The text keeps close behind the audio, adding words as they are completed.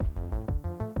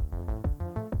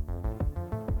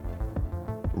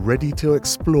ready to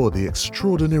explore the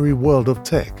extraordinary world of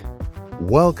tech?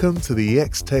 Welcome to the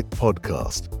X-Tech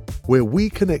Podcast, where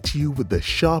we connect you with the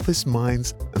sharpest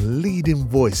minds and leading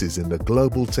voices in the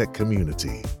global tech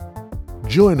community.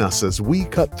 Join us as we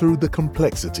cut through the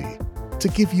complexity to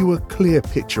give you a clear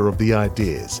picture of the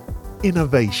ideas,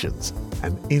 innovations,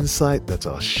 and insight that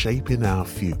are shaping our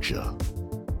future.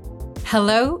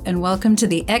 Hello and welcome to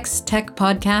the X-Tech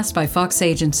Podcast by Fox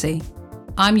Agency.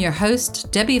 I'm your host,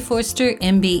 Debbie Forster,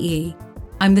 MBE.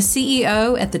 I'm the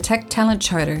CEO at the Tech Talent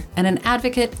Charter and an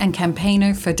advocate and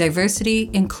campaigner for diversity,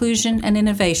 inclusion, and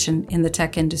innovation in the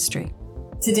tech industry.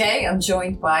 Today, I'm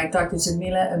joined by Dr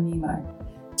Djamila Amimer.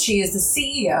 She is the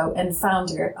CEO and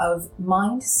founder of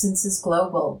Mind Senses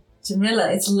Global.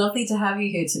 Djamila, it's lovely to have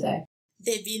you here today.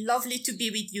 Debbie, lovely to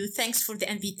be with you. Thanks for the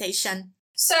invitation.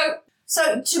 So,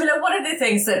 Djamila, one of the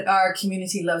things that our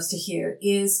community loves to hear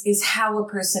is how a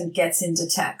person gets into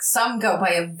tech. Some go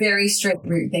by a very straight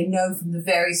route. They know from the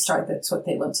very start that's what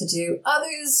they want to do.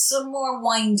 Others, a more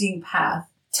winding path.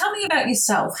 Tell me about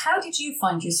yourself. How did you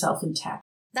find yourself in tech?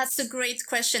 That's a great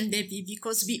question, Debbie,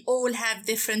 because we all have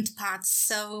different paths.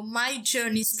 So my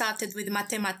journey started with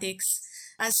mathematics.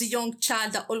 As a young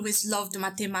child, I always loved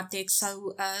mathematics.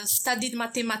 So studied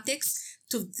mathematics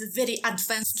to the very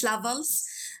advanced levels.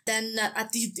 Then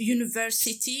at the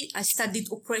university, I studied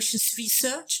operations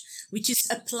research, which is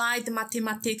applied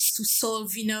mathematics to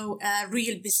solve, a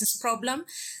real business problem.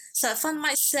 So I found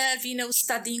myself,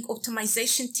 studying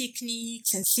optimization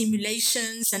techniques and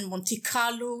simulations and Monte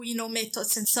Carlo,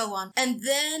 methods and so on. And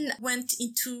then went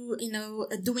into,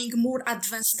 doing more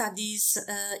advanced studies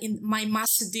in my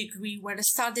master's degree, where I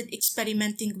started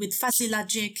experimenting with fuzzy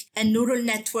logic and neural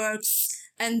networks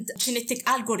and genetic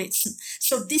algorithms.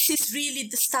 So this is really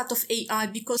the start of AI,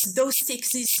 because those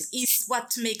techniques is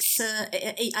what makes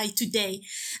AI today.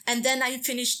 And then I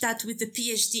finished that with a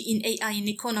PhD in AI and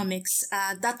economics.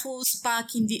 That was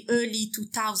back in the early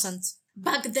 2000s.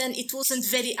 Back then, it wasn't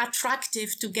very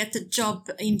attractive to get a job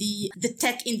in the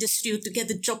tech industry, or to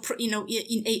get a job, in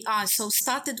AI. So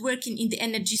started working in the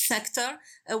energy sector.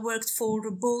 I worked for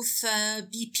both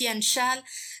BP and Shell,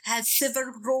 had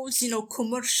several roles,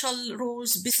 commercial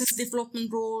roles, business development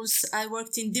roles. I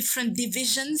worked in different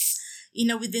divisions,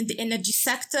 within the energy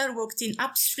sector, worked in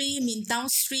upstream, in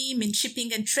downstream, in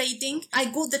shipping and trading. I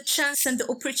got the chance and the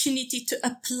opportunity to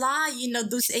apply,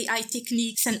 those AI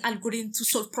techniques and algorithms to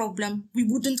solve problems. We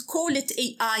wouldn't call it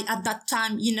AI at that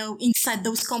time, inside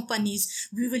those companies.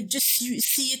 We will just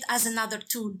see it as another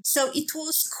tool. So it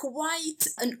was quite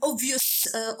an obvious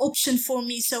option for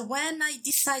me. So when I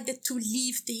decided to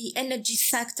leave the energy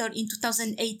sector in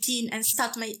 2018 and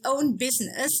start my own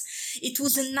business, it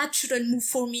was a natural move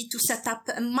for me to set up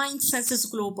a Mind Senses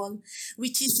Global,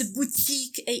 which is a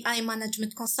boutique AI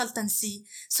management consultancy.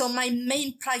 So my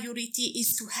main priority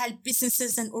is to help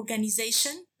businesses and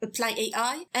organizations apply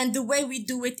AI. And the way we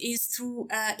do it is through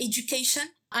education.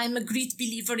 I'm a great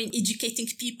believer in educating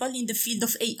people in the field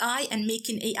of AI and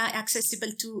making AI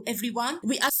accessible to everyone.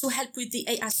 We also help with the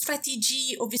AI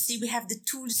strategy. Obviously, we have the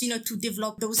tools, to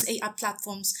develop those AI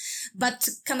platforms. But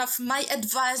kind of my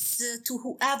advice to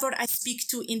whoever I speak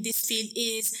to in this field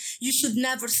is you should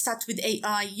never start with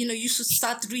AI. You should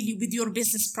start really with your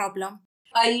business problem.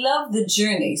 I love the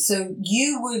journey. So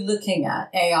you were looking at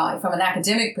AI from an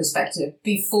academic perspective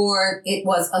before it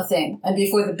was a thing and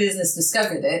before the business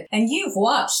discovered it. And you've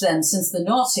watched then since the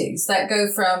noughties that go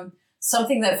from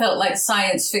something that felt like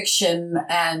science fiction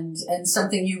and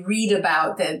something you read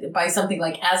about that by something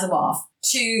like Asimov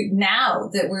to now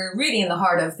that we're really in the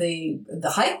heart of the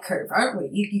hype curve, aren't we?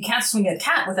 You can't swing a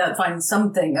cat without finding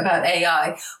something about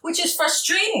AI, which is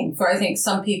frustrating for, I think,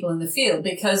 some people in the field,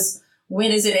 because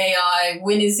when is it AI?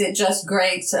 When is it just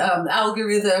great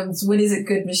algorithms? When is it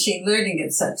good machine learning,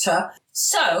 etc.?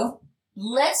 So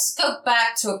let's go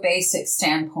back to a basic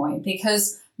standpoint,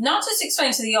 because not just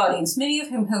explain to the audience, many of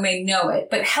whom who may know it,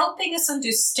 but helping us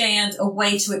understand a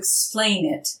way to explain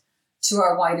it to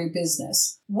our wider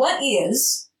business. What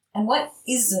is and what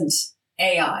isn't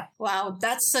AI? Wow,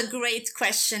 that's a great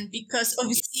question, because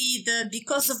obviously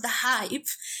because of the hype,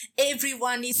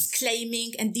 everyone is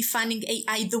claiming and defining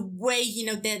AI the way,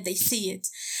 that they see it.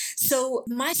 So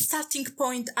my starting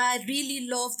point, I really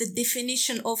love the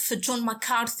definition of John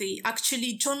McCarthy.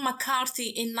 Actually, John McCarthy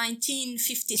in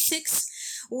 1956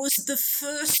 was the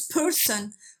first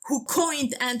person who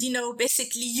coined and,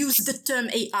 basically used the term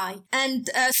AI. And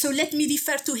so let me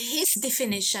refer to his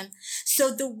definition.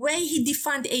 So the way he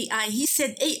defined AI, he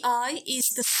said AI is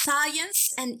the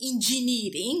science and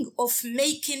engineering of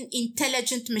making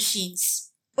intelligent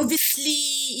machines. Obviously,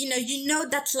 you know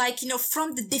that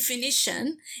from the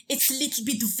definition, it's a little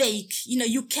bit vague.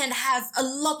 You can have a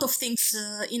lot of things,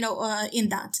 in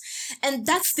that. And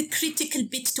that's the critical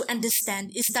bit to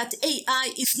understand, is that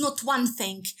AI is not one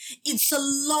thing. It's a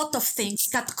lot of things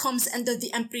that comes under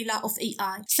the umbrella of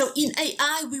AI. So in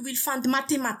AI, we will find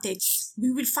mathematics,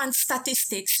 we will find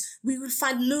statistics, we will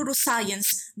find neuroscience,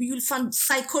 we will find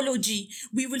psychology,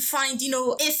 we will find,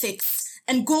 ethics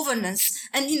and governance.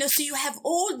 And, so you have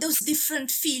all those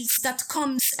different fields that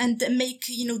comes and make,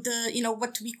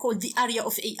 what we call the area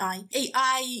of AI.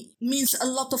 AI means a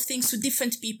lot of things to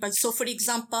different people. So for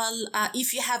example,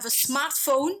 if you have a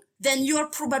smartphone, then you're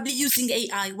probably using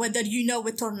AI, whether you know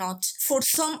it or not. For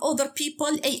some other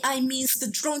people, AI means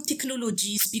the drone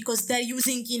technologies, because they're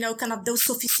using, kind of those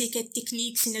sophisticated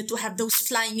techniques, to have those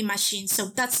flying machines. So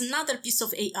that's another piece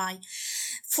of AI.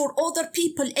 For other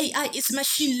people, AI is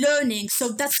machine learning. So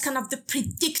that's kind of the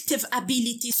predictive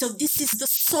ability. So this is the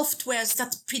softwares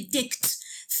that predict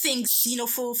things,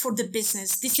 for the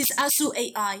business. This is also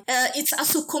AI. It's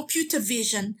also computer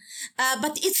vision,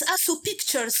 but it's also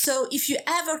pictures. So if you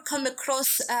ever come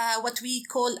across what we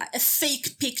call a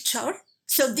fake picture,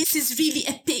 so this is really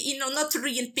not a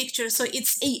real picture. So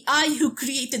it's AI who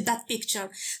created that picture.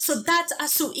 So that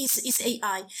also is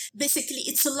AI. Basically,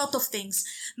 it's a lot of things.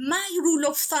 My rule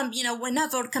of thumb,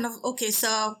 whenever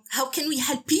so how can we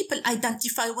help people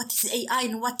identify what is AI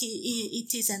and what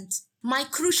it isn't? My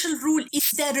crucial rule is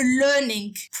there a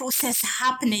learning process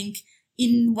happening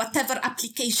in whatever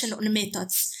application or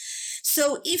methods.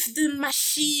 So if the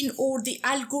machine or the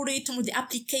algorithm or the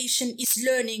application is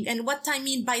learning, and what I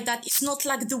mean by that is not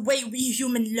like the way we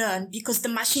human learn, because the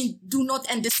machine do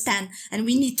not understand, and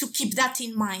we need to keep that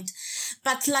in mind.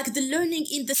 But like the learning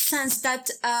in the sense that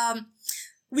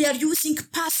we are using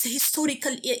past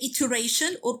historical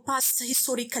iteration or past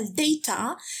historical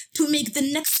data to make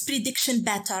the next prediction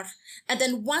better. And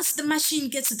then once the machine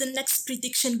gets the next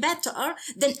prediction better,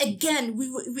 then again,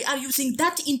 we are using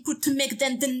that input to make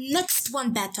then the next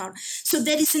one better. So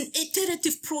there is an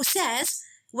iterative process,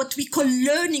 what we call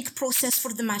learning process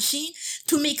for the machine,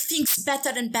 to make things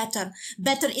better and better.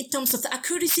 Better in terms of the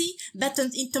accuracy, better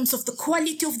in terms of the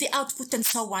quality of the output, and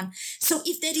so on. So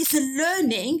if there is a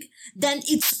learning, then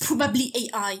it's probably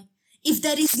AI. If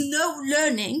there is no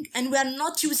learning and we are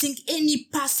not using any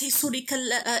past historical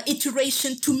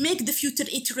iteration to make the future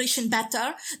iteration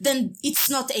better, then it's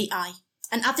not AI.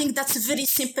 And I think that's a very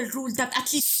simple rule that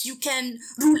at least you can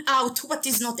rule out what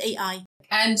is not AI.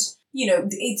 And,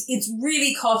 it's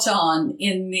really caught on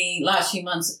in the last few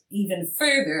months, even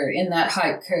further in that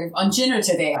hype curve on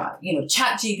generative AI,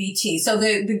 ChatGPT. So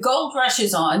the gold rush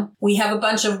is on. We have a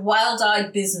bunch of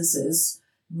wild-eyed businesses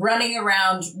running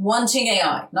around wanting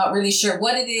AI, not really sure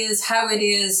what it is, how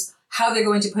they're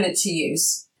going to put it to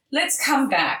use. Let's come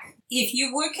back. If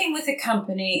you're working with a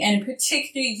company, and in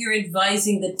particular you're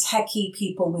advising the techie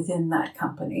people within that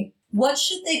company, what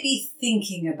should they be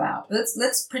thinking about?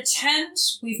 Let's pretend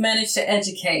we've managed to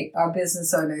educate our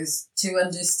business owners to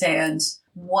understand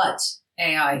what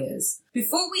AI is.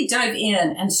 Before we dive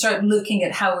in and start looking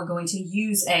at how we're going to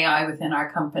use AI within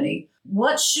our company,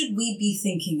 what should we be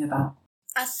thinking about?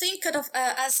 I think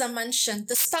as I mentioned,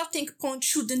 the starting point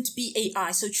shouldn't be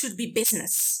AI, so it should be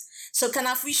business. So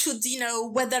we should,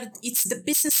 whether it's the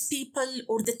business people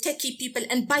or the techie people.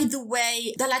 And by the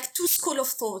way, there are like two school of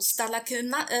thoughts. There are like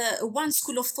one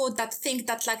school of thought that think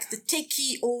that like the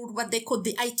techie or what they call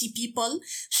the IT people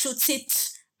should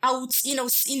sit out, in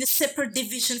a separate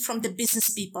division from the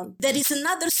business people. There is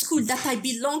another school that I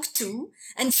belong to,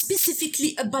 and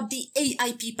specifically about the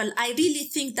AI people. I really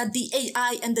think that the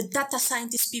AI and the data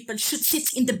scientist people should sit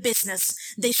in the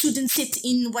business. They shouldn't sit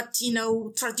in what,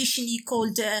 traditionally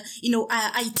called,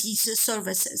 IT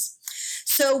services.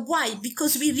 So why?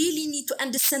 Because we really need to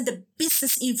understand the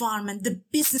business environment, the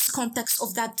business context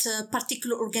of that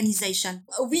particular organization.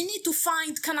 We need to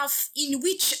find in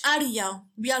which area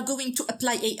we are going to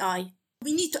apply AI.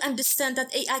 We need to understand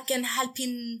that AI can help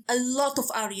in a lot of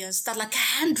areas. There are like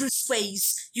hundreds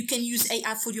ways you can use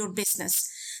AI for your business.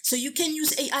 So you can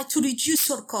use AI to reduce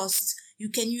your cost. You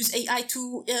can use AI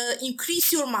to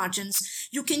increase your margins.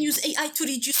 You can use AI to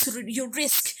reduce your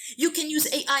risk. You can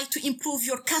use AI to improve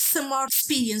your customer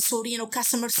experience or,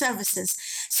 customer services.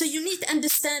 So you need to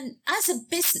understand, as a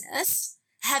business,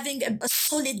 having a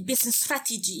solid business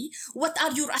strategy, what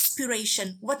are your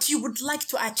aspirations, what you would like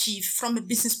to achieve from a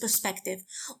business perspective.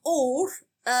 Or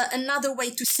another way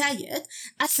to say it,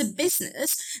 as a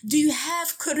business, do you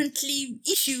have currently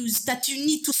issues that you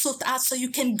need to sort out so you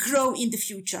can grow in the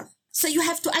future? So you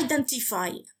have to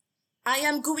identify I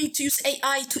am going to use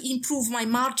AI to improve my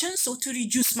margins or to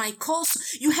reduce my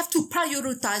costs. You have to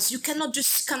prioritize. You cannot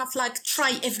just kind of like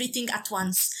try everything at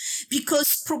once,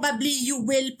 because probably you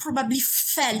will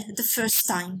fail the first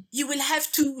time. You will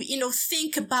have to,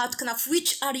 think about kind of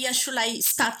which area should I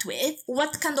start with?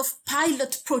 What kind of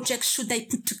pilot projects should I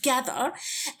put together?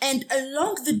 And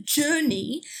along the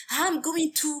journey, I'm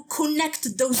going to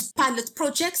connect those pilot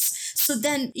projects. So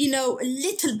then,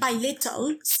 little by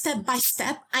little, step by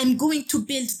step, I'm going to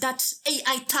build that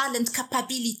AI talent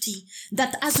capability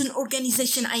that as an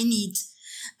organization I need.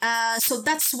 So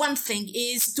that's one thing,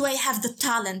 is, do I have the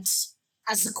talent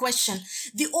as a question?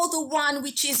 The other one,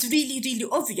 which is really, really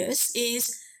obvious,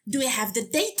 is, do I have the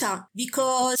data?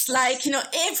 Because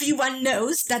everyone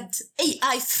knows that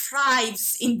AI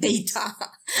thrives in data.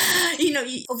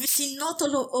 Obviously not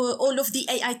all of the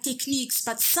AI techniques,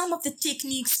 but some of the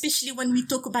techniques, especially when we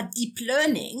talk about deep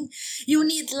learning, you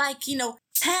need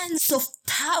tens of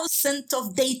thousands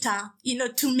of data,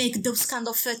 to make those kind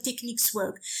of techniques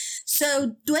work.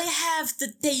 So do I have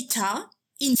the data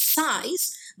in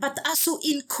size, but also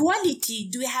in quality?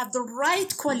 Do we have the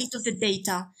right quality of the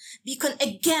data? Because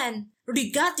again,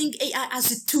 regarding AI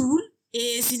as a tool,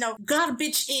 is,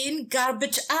 garbage in,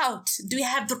 garbage out. Do we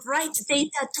have the right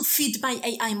data to feed my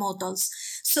AI models?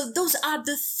 So those are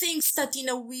the things that,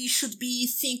 we should be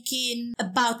thinking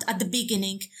about at the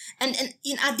beginning. And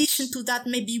in addition to that,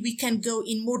 maybe we can go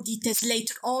in more details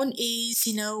later on, is,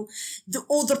 the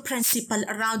other principle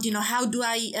around, how do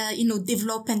I,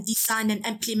 develop and design and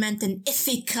implement an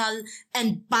ethical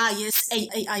and biased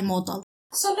AI model?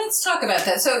 So let's talk about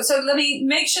that. So let me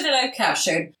make sure that I've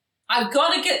captured. I've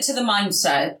got to get to the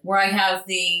mindset where I have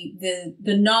the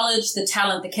knowledge, the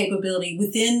talent, the capability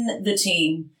within the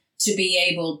team to be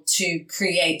able to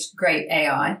create great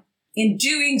AI. In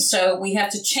doing so, we have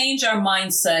to change our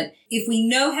mindset. If we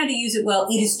know how to use it well,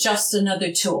 it is just another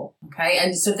tool. Okay.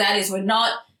 And so that is,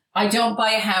 I don't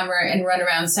buy a hammer and run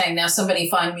around saying, now somebody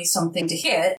find me something to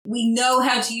hit. We know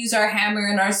how to use our hammer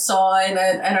and our saw and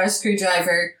our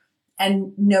screwdriver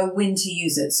and know when to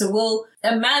use it. So we'll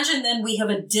imagine then we have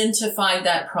identified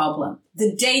that problem.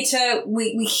 The data,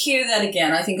 we hear that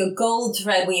again. I think a gold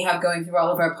thread we have going through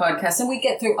all of our podcasts, and we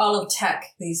get through all of tech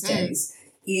these days,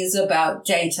 is about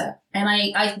data. And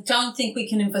I don't think we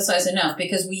can emphasize enough,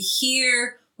 because we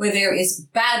hear where there is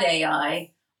bad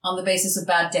AI on the basis of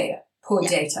bad data, poor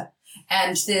data.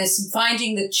 And this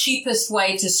finding the cheapest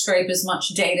way to scrape as much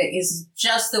data is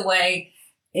just the way.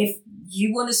 If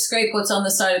you want to scrape what's on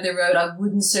the side of the road, I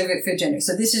wouldn't serve it for dinner.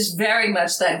 So this is very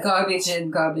much that garbage in,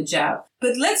 garbage out.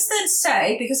 But let's then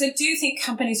say, because I do think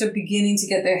companies are beginning to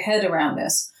get their head around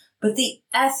this, but the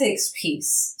ethics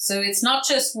piece. So it's not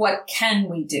just what can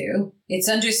we do, it's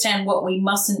understand what we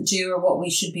mustn't do or what we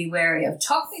should be wary of.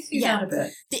 Talk me through that a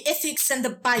bit. The ethics and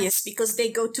the bias, because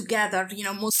they go together,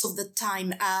 most of the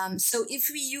time. So if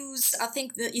we use, I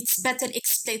think that it's better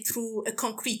explained through a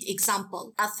concrete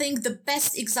example. I think the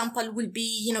best example will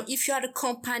be, if you are a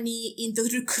company in the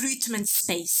recruitment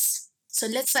space. So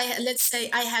let's say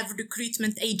I have a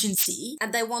recruitment agency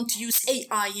and I want to use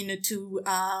AI, to,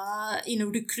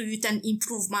 recruit and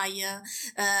improve my,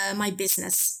 my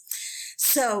business.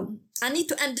 So I need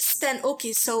to understand,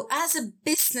 okay, so as a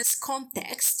business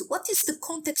context, what is the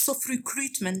context of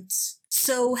recruitment?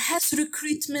 So has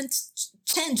recruitment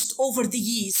changed over the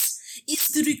years? Is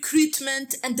the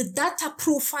recruitment and the data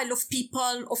profile of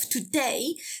people of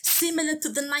today similar to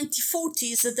the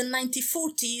 1940s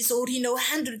or,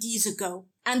 100 years ago?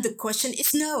 And the question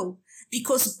is no.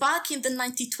 Because back in the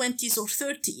 1920s or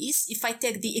 30s, if I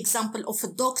take the example of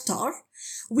a doctor,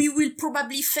 we will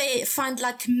probably find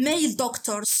male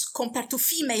doctors compared to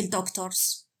female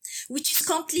doctors, which is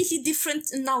completely different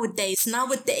nowadays.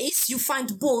 Nowadays, you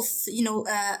find both,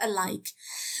 alike.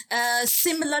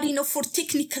 Similar, for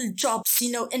technical jobs,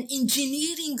 an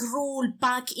engineering role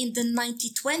back in the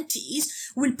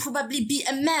 1920s will probably be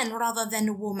a man rather than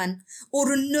a woman,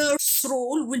 or a nurse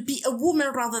role will be a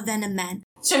woman rather than a man.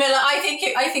 Djamila,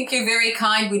 I think you're very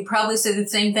kind. We'd probably say the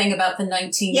same thing about the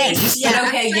 1980s. Yes, yeah. But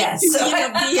okay, yes.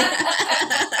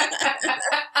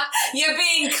 You're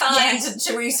being kind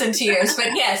to recent years,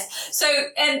 but yes. So,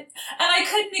 and I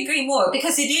couldn't agree more,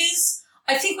 because it is,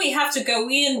 I think we have to go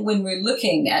in when we're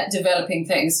looking at developing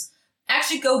things,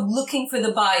 actually go looking for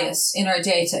the bias in our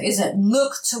data, isn't it?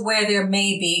 Look to where there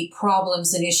may be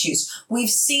problems and issues. We've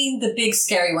seen the big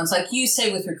scary ones, like you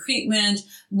say, with recruitment,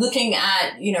 looking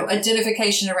at,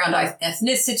 identification around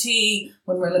ethnicity,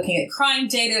 when we're looking at crime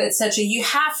data, etc. You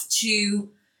have to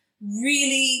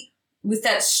really, with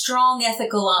that strong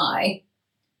ethical eye,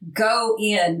 go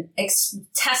in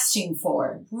testing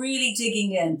for, really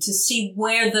digging in to see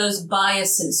where those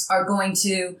biases are going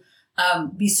to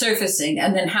be surfacing,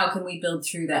 and then how can we build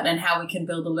through that, and how we can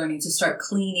build a learning to start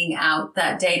cleaning out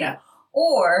that data.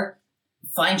 Or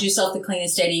find yourself the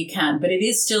cleanest data you can. But it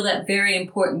is still that very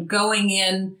important going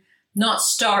in, not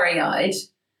starry-eyed,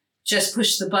 just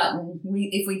push the button.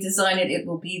 If we design it, it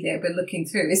will be there, but looking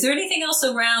through. Is there anything else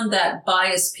around that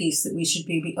bias piece that we should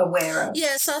be aware of?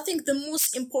 Yes, I think the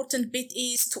most important bit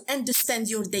is to understand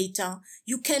your data.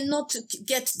 You cannot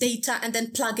get data and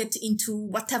then plug it into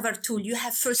whatever tool. You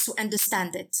have first to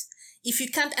understand it. If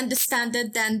you can't understand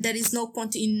it, then there is no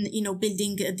point in,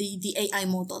 building the AI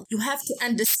model. You have to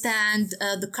understand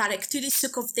the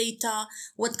characteristic of data,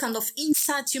 what kind of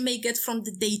insights you may get from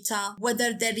the data,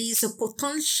 whether there is a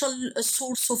potential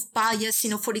source of bias.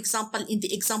 For example, in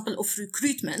the example of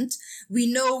recruitment,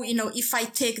 we know, if I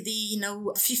take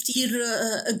the, 50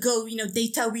 years ago,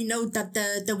 data, we know that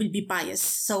there will be bias.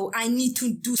 So I need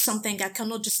to do something. I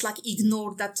cannot just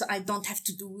ignore that. I don't have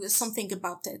to do something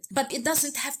about it. But it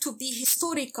doesn't have to be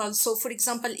historical. So for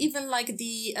example, even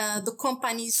the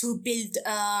companies who build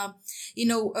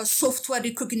software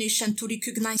recognition to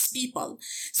recognize people.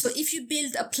 So if you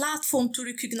build a platform to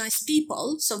recognize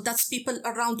people, so that's people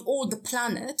around all the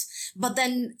planet, but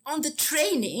then on the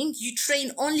training you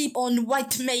train only on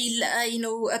white male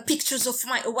pictures of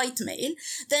white male,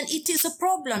 then it is a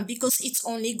problem, because it's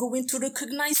only going to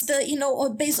recognize the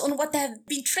based on what they have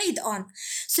been trained on.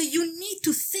 So you need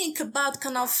to think about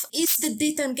is the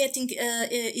data I'm getting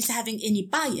is having any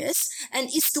bias, and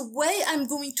is the way I'm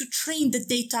going to train the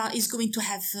data is going to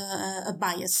have a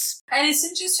bias. And it's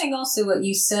interesting also what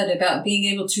you said about being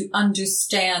able to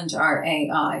understand our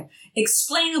AI.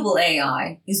 Explainable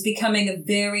AI is becoming a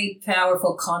very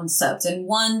powerful concept, and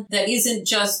one that isn't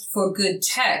just for good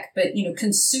tech, but,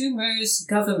 consumers,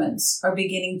 governments are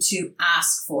beginning to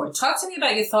ask for. Talk to me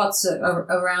about your thoughts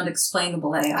around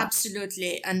explainable AI.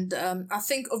 Absolutely. And I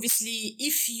think obviously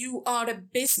if you are a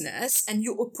business and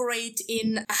you operate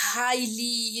in a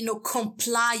highly,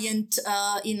 compliant,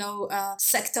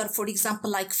 sector, for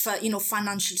example,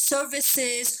 financial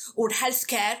services or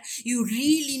healthcare, you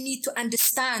really need to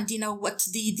understand, what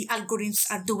the algorithms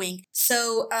are doing.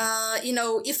 So,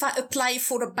 if I apply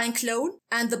for a bank loan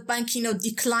and the bank,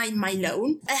 decline my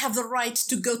loan, I have the right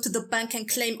to go to the bank and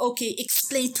claim, okay,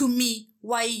 explain to me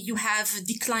why you have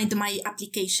declined my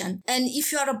application. And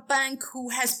if you are a bank who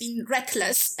has been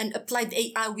reckless and applied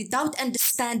AI without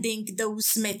understanding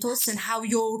those methods and how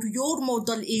your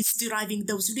model is deriving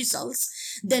those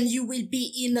results, then you will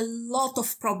be in a lot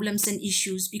of problems and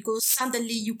issues, because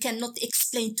suddenly you cannot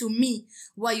explain to me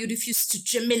why you refused to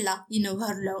Djamila,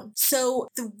 her loan. So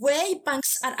the way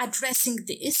banks are addressing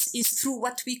this is through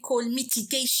what we call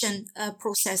mitigation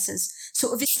processes.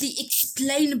 So obviously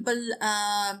explainable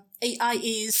AI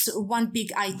is one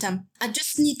big item. I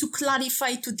just need to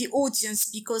clarify to the audience,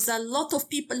 because a lot of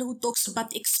people who talks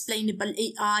about explainable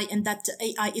AI and that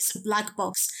AI is a black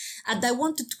box. And I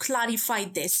wanted to clarify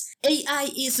this. AI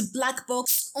is a black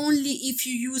box only if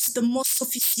you use the most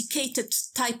sophisticated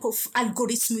type of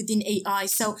algorithm within AI.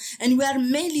 So, and we are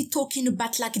mainly talking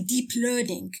about deep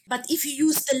learning. But if you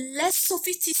use the less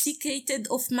sophisticated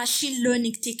of machine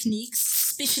learning techniques,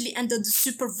 especially under the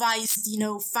supervised,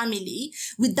 family,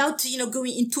 without,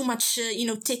 going into too much,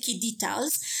 techie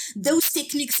details, those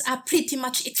techniques are pretty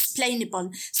much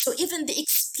explainable. So even the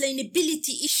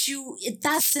explainability issue, it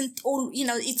doesn't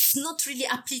it's not really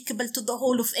applicable to the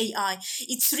whole of AI.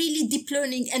 It's really deep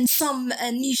learning and some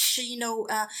niche,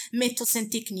 methods and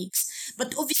techniques.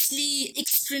 But obviously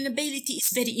explainability is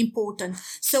very important.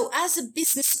 So as a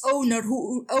business owner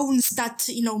who owns that,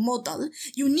 model,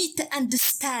 you need to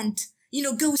understand,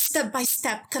 go step by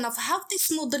step, how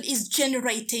this model is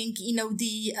generating,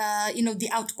 the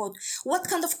output. What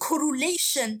kind of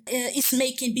correlation is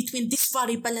making between this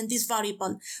variable and this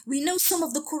variable? We know some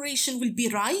of the correlation will be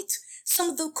right.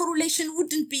 Some of the correlation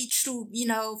wouldn't be true.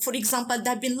 For example,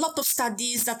 there have been a lot of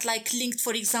studies that linked,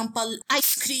 for example,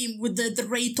 ice cream with the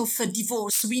rate of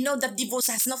divorce. We know that divorce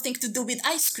has nothing to do with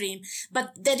ice cream,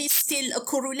 but there is still a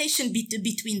correlation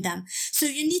between them. So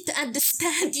you need to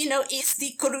understand, is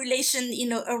the correlation,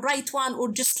 a right one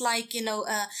or just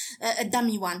a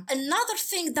dummy one. Another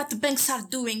thing that banks are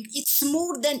doing, it's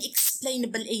more than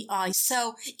explainable AI.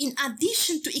 So in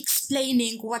addition to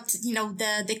explaining what,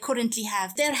 they currently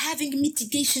have, they're having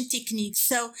mitigation techniques.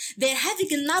 So they're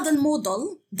having another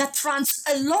model that runs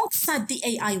alongside the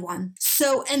AI one.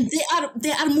 So, and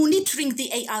they are monitoring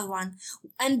the AI one.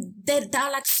 And there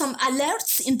are some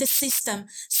alerts in the system.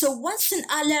 So once an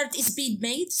alert is being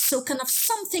made, so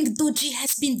something dodgy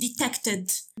has been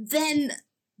detected, then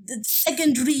the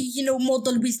secondary,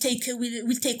 model will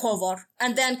take over,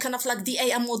 and then kind of like the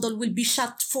AI model will be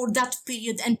shut for that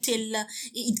period until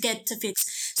it gets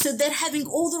fixed. So they're having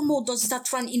other models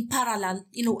that run in parallel,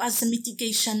 as a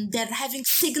mitigation. They're having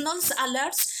signals,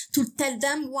 alerts to tell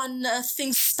them when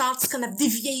things starts kind of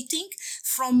deviating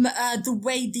from the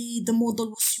way the model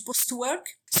was supposed to work.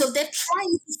 So they're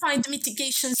trying to find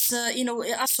mitigations,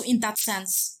 also in that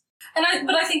sense.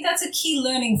 But I think that's a key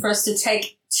learning for us to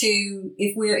take to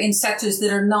if we're in sectors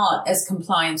that are not as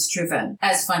compliance driven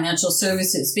as financial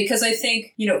services. Because I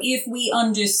think, if we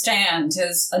understand,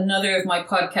 as another of my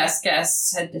podcast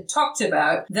guests had talked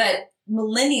about, that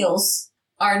millennials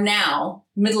are now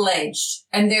middle-aged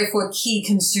and therefore key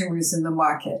consumers in the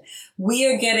market, we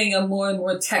are getting a more and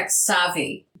more tech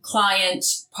savvy client,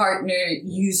 partner,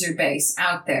 user base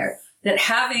out there, that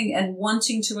having and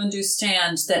wanting to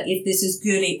understand that if this is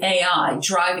good AI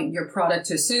driving your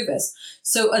product or service.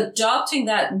 So adopting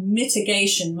that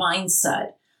mitigation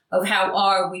mindset of how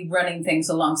are we running things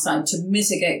alongside to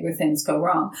mitigate where things go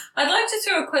wrong. I'd like to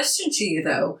throw a question to you,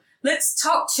 though. Let's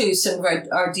talk to some of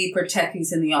our deeper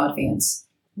techies in the audience.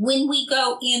 When we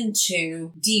go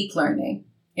into deep learning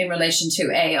in relation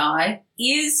to AI,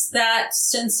 is that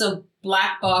sense of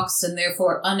black box and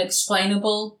therefore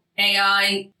unexplainable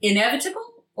AI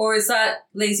inevitable, or is that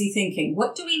lazy thinking?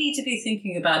 What do we need to be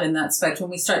thinking about in that spectrum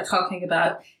when we start talking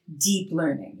about deep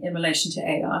learning in relation to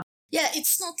AI? Yeah,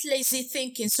 it's not lazy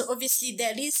thinking. So obviously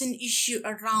there is an issue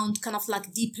around kind of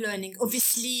like deep learning.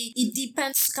 Obviously it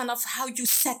depends kind of how you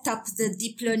set up the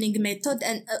deep learning method.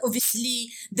 And obviously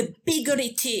the bigger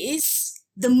it is,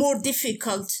 the more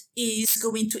difficult is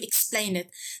going to explain it.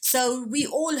 So we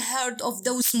all heard of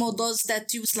those models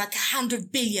that use like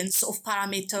 100 billions of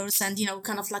parameters and,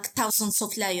 kind of like thousands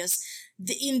of layers.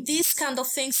 In these kind of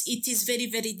things, it is very,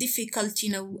 very difficult,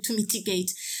 to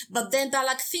mitigate. But then there are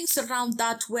like things around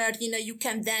that where, you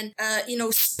can then,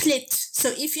 split. So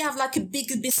if you have like a big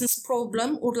business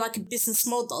problem or like a business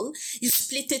model, you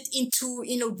split it into,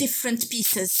 different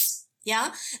pieces.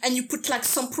 Yeah. And you put like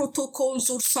some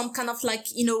protocols or some kind of like,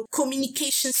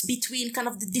 communications between kind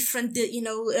of the different,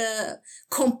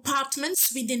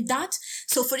 compartments within that.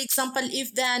 So for example,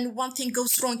 if then one thing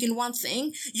goes wrong in one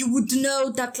thing, you would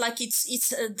know that like it's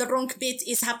the wrong bit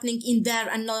is happening in there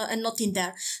and not in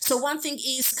there. So one thing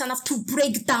is kind of to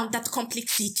break down that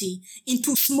complexity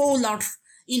into smaller,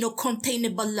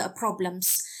 containable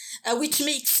problems, which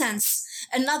makes sense.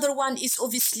 Another one is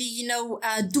obviously,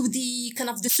 do the kind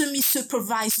of the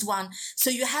semi-supervised one.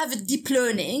 So you have a deep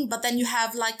learning, but then you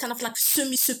have like kind of like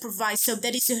semi-supervised. So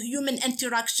there is a human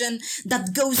interaction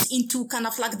that goes into kind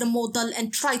of like the model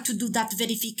and try to do that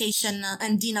verification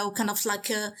and, kind of like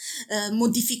a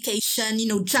modification,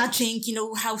 judging,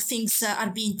 how things are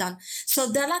being done.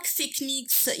 So there are like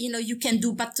techniques, you can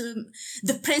do, but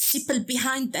the principle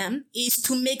behind them is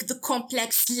to make the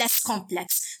complex less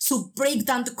complex. So break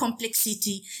down the complexity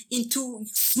into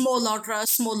smaller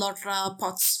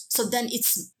pots. So then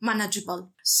it's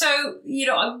manageable. So,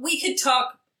 we could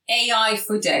talk AI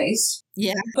for days.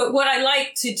 Yeah. But what I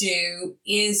like to do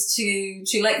is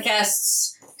to let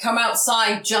guests come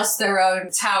outside just their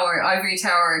own ivory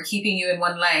tower, keeping you in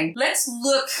one lane. Let's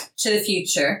look to the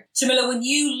future. Djamila, when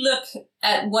you look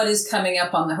at what is coming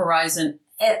up on the horizon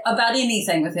about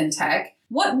anything within tech,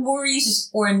 what worries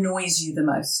or annoys you the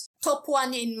most? Top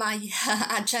one in my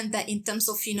agenda in terms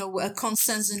of,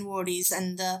 concerns and worries,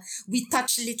 and we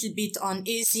touch a little bit on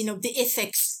is, the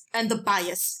ethics and the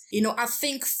bias. I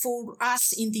think for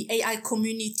us in the AI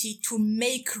community to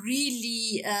make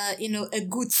really, a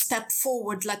good step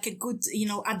forward, like a good,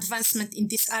 advancement in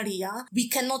this area, we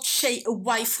cannot shy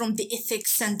away from the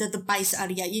ethics and the bias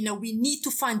area. We need to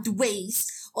find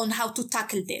ways on how to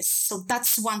tackle this. So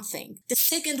that's one thing. The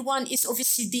second one is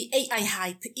obviously the AI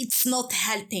hype. It's not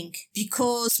helping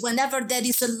because whenever there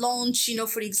is a launch,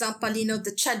 for example,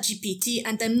 the ChatGPT,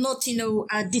 and I'm not,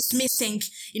 dismissing,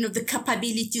 the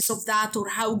capabilities of that or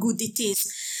how good it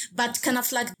is, but kind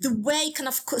of like the way kind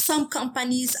of some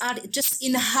companies are just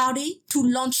in a hurry to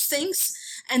launch things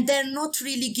and they're not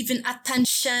really giving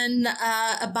attention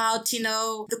about,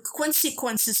 the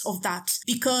consequences of that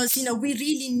because, we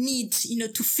really need,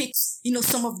 to fix,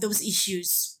 some of those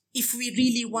issues if we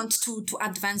really want to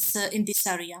advance in this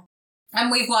area.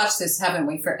 And we've watched this, haven't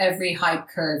we, for every hype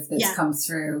curve that's come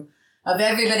through of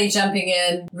everybody jumping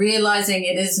in, realizing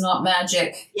it is not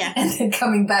magic, and then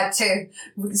coming back to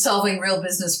solving real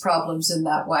business problems in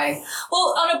that way.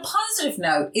 Well, on a positive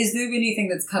note, is there anything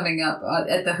that's coming up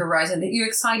at the horizon that you're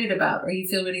excited about or you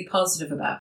feel really positive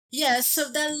about? Yeah, so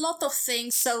there are a lot of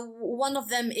things. So one of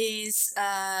them is,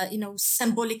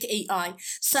 symbolic AI.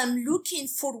 So I'm looking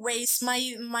for ways.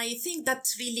 My thing that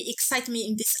really excites me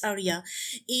in this area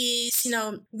is,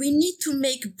 we need to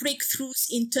make breakthroughs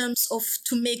in terms of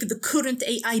to make the current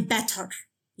AI better,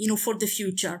 for the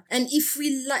future. And if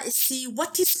we see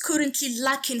what is currently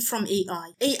lacking from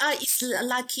AI is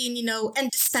lacking,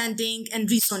 understanding and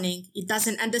reasoning. It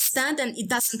doesn't understand and it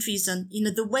doesn't reason.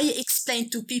 The way I explain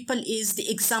to people is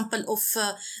the example of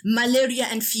malaria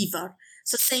and fever.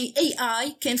 So saying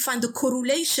AI can find a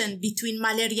correlation between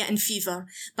malaria and fever,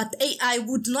 but AI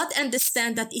would not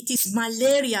understand that it is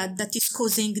malaria that is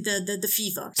causing the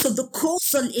fever. So the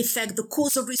causal effect, the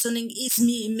causal reasoning is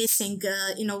missing,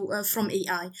 from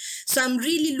AI. So I'm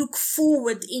really look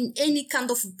forward in any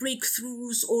kind of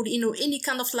breakthroughs or, any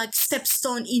kind of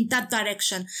stepstone in that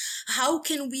direction. How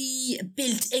can we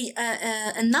build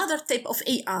another type of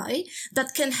AI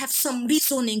that can have some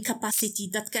reasoning capacity,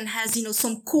 that can have,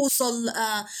 some causal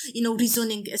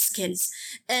reasoning skills,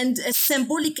 and a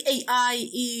symbolic AI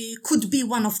could be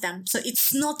one of them. So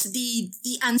it's not the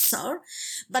answer,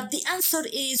 but the answer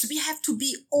is we have to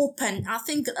be open. I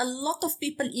think a lot of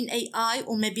people in AI,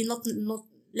 or maybe not,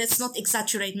 let's not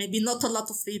exaggerate, maybe not a lot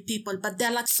of people, but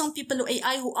there are some people who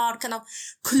AI who are kind of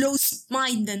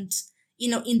close-minded,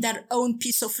 in their own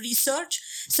piece of research.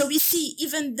 So we see,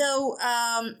 even though,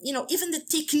 even the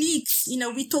techniques,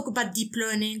 we talk about deep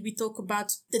learning, we talk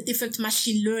about the different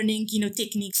machine learning,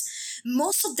 techniques.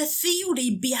 Most of the theory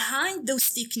behind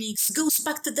those techniques goes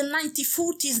back to the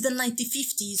 1940s, the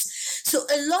 1950s. So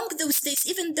along those days,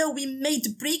 even though we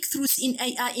made breakthroughs in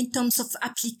AI in terms of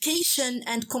application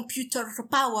and computer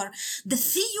power, the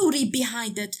theory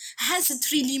behind it hasn't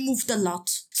really moved a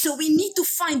lot. So we need to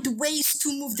find ways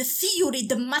to move the theory,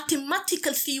 the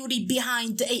mathematical theory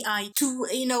behind the AI to,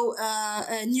 a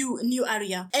new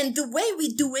area. And the way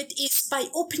we do it is by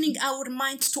opening our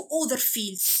minds to other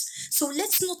fields. So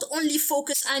let's not only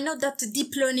focus, I know that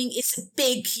deep learning is a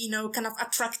big, kind of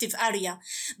attractive area,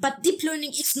 but deep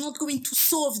learning is not going to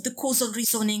solve the causal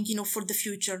reasoning, for the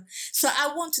future. So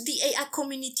I want the AI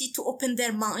community to open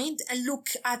their mind and look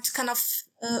at kind of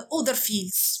other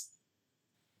fields.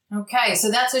 Okay, so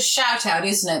that's a shout out,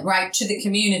 isn't it? Right, to the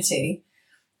community.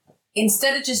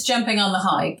 Instead of just jumping on the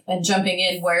hype and jumping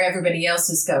in where everybody else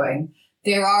is going,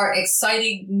 there are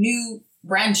exciting new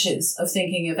branches of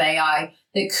thinking of AI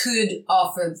that could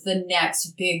offer the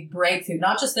next big breakthrough,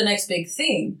 not just the next big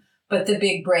thing, but the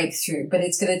big breakthrough. But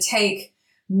it's going to take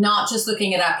not just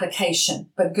looking at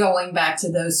application, but going back to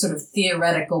those sort of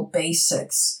theoretical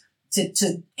basics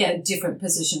to get a different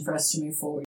position for us to move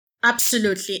forward.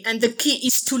 Absolutely. And the key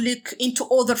is to look into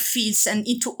other fields and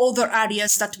into other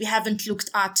areas that we haven't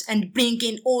looked at and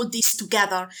bringing all this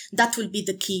together. That will be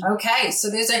the key. Okay.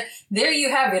 So there you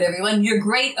have it, everyone. Your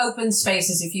great open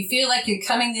spaces. If you feel like you're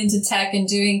coming into tech and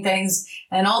doing things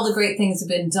and all the great things have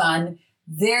been done,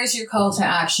 there's your call to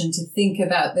action to think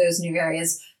about those new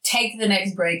areas. Take the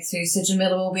next breakthrough. So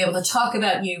Djamila will be able to talk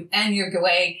about you and your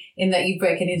way in that you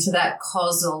break it into that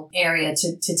causal area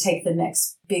to take the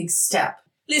next big step.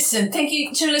 Listen, thank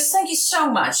you, journalists. Thank you so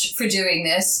much for doing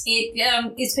this.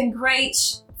 It's been great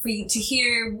for you to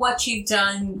hear what you've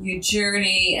done, your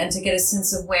journey, and to get a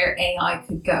sense of where AI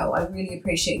could go. I really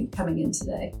appreciate you coming in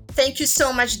today. Thank you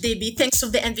so much, Debbie. Thanks for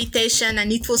the invitation,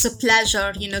 and it was a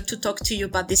pleasure, to talk to you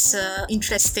about this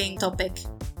interesting topic.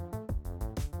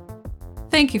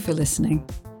 Thank you for listening.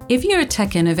 If you're a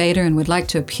tech innovator and would like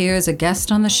to appear as a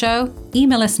guest on the show,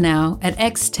 email us now at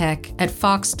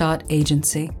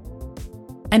xtech@fox.agency.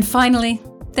 And finally,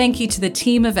 thank you to the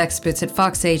team of experts at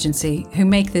Fox Agency who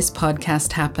make this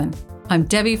podcast happen. I'm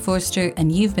Debbie Forster,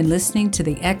 and you've been listening to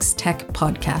the X Tech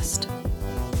Podcast.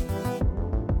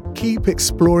 Keep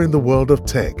exploring the world of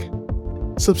tech.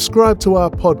 Subscribe to our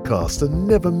podcast and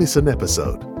never miss an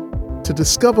episode. To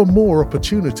discover more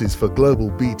opportunities for global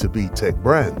B2B tech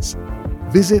brands,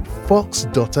 visit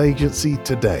fox.agency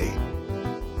today.